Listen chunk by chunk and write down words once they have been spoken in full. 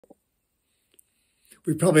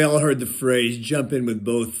We've probably all heard the phrase, jump in with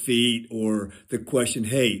both feet, or the question,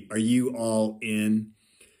 hey, are you all in?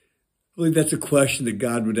 I believe that's a question that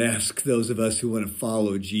God would ask those of us who want to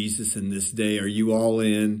follow Jesus in this day. Are you all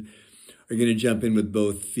in? Are you going to jump in with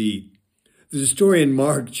both feet? There's a story in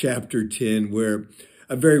Mark chapter 10 where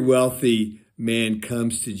a very wealthy man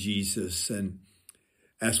comes to Jesus and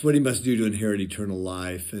asks what he must do to inherit eternal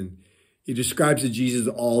life. And he describes to Jesus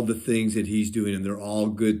all the things that he's doing, and they're all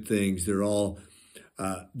good things. They're all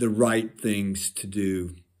the right things to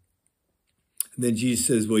do. And then Jesus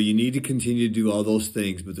says, well, you need to continue to do all those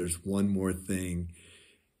things, but there's one more thing.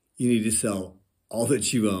 You need to sell all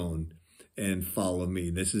that you own and follow me.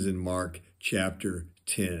 This is in Mark chapter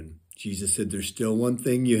 10. Jesus said, there's still one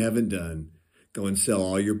thing you haven't done. Go and sell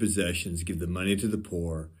all your possessions, give the money to the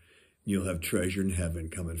poor, and you'll have treasure in heaven.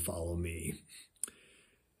 Come and follow me.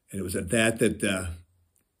 And it was at that the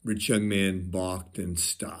rich young man balked and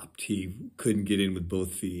stopped. He couldn't get in with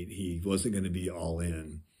both feet. He wasn't going to be all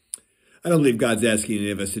in. I don't believe God's asking any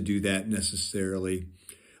of us to do that necessarily,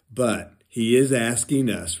 but he is asking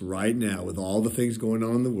us right now, with all the things going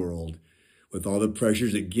on in the world, with all the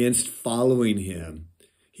pressures against following him,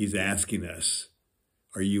 he's asking us,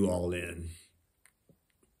 are you all in?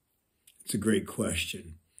 It's a great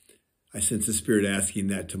question. I sense the Spirit asking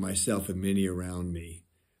that to myself and many around me.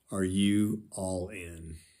 Are you all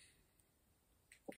in?